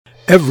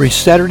Every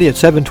Saturday at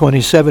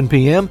 7:27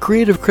 p.m.,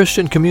 creative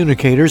Christian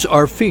communicators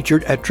are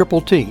featured at Triple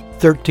T,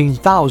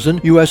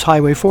 13,000 U.S.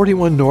 Highway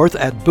 41 North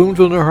at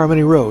Boonville New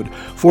Harmony Road,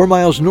 4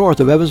 miles north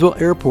of Evansville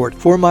Airport,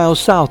 4 miles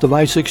south of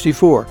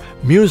I-64.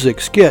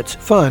 Music, skits,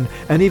 fun,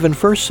 and even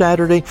first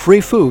Saturday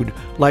free food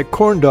like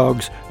corn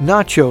dogs,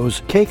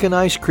 nachos, cake and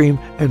ice cream,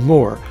 and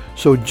more.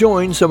 So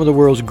join some of the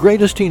world's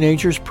greatest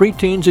teenagers,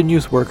 preteens, and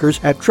youth workers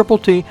at Triple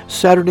T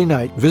Saturday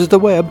night. Visit the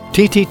web,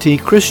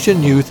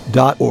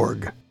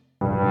 tttchristianyouth.org.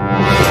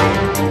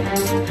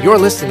 You're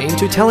listening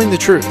to Telling the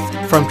Truth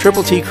from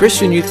Triple T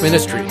Christian Youth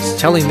Ministries,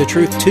 telling the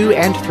truth to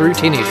and through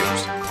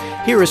teenagers.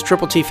 Here is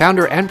Triple T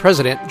founder and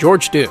president,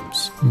 George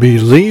Dooms.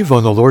 Believe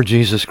on the Lord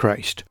Jesus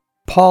Christ.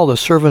 Paul, a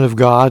servant of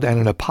God and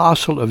an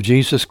apostle of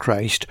Jesus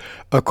Christ,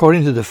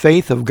 according to the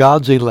faith of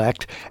God's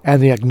elect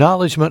and the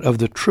acknowledgement of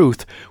the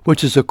truth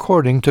which is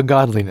according to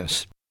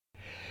godliness,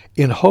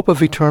 in hope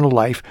of eternal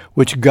life,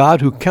 which God,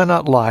 who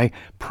cannot lie,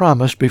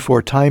 promised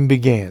before time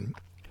began.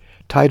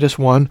 Titus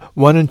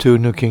 1:1 and 2,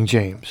 New King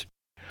James.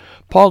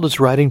 Paul is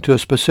writing to a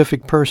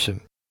specific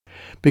person.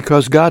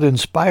 Because God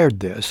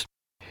inspired this,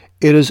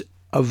 it is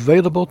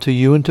available to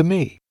you and to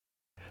me.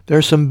 There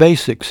are some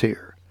basics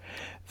here.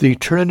 The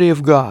eternity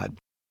of God,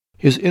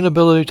 His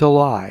inability to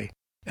lie,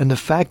 and the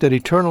fact that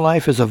eternal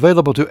life is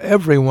available to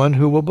everyone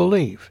who will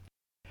believe.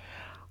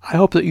 I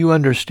hope that you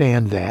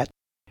understand that,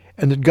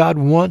 and that God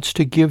wants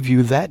to give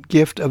you that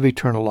gift of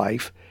eternal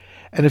life,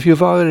 and if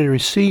you've already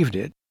received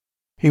it,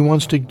 He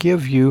wants to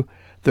give you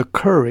the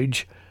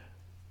courage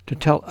to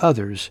tell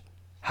others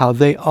how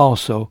they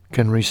also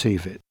can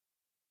receive it.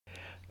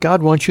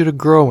 God wants you to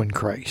grow in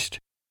Christ,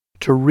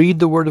 to read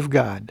the Word of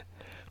God,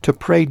 to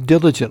pray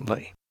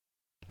diligently,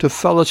 to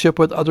fellowship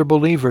with other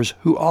believers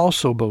who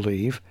also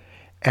believe,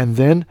 and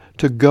then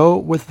to go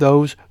with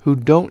those who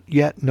don't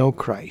yet know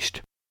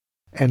Christ.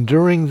 And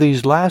during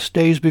these last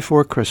days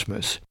before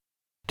Christmas,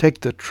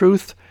 take the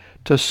truth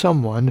to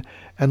someone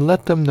and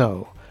let them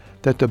know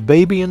that the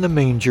baby in the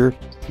manger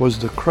was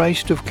the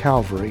Christ of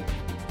Calvary,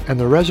 and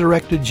the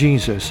resurrected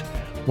Jesus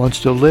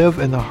wants to live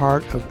in the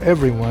heart of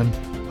everyone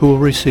who will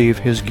receive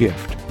His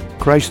gift.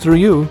 Christ through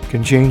you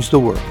can change the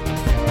world.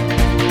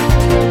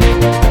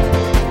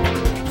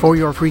 For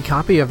your free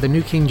copy of the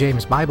New King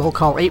James Bible,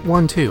 call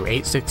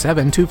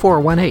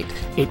 812-867-2418,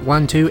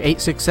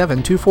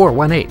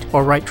 812-867-2418,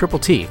 or write Triple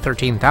T,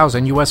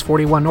 13,000 U.S.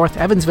 41 North,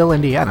 Evansville,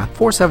 Indiana,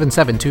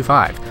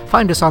 47725.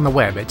 Find us on the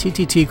web at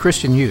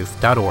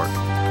tttchristianyouth.org.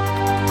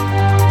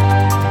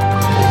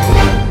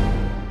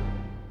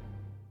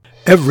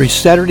 Every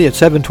Saturday at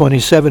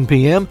 7:27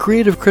 p.m.,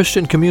 creative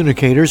Christian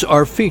communicators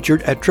are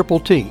featured at Triple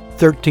T,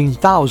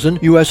 13,000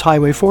 U.S.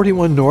 Highway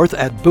 41 North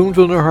at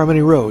Boonville New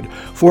Harmony Road,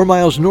 4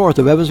 miles north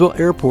of Evansville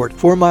Airport,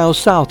 4 miles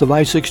south of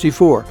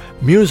I-64.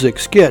 Music,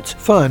 skits,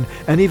 fun,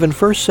 and even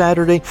first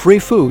Saturday free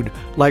food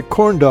like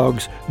corn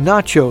dogs,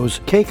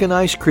 nachos, cake and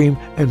ice cream,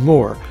 and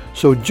more.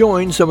 So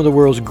join some of the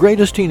world's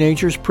greatest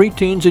teenagers,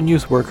 preteens, and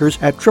youth workers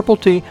at Triple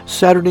T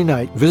Saturday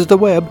night. Visit the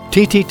web,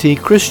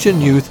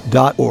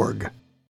 tttchristianyouth.org.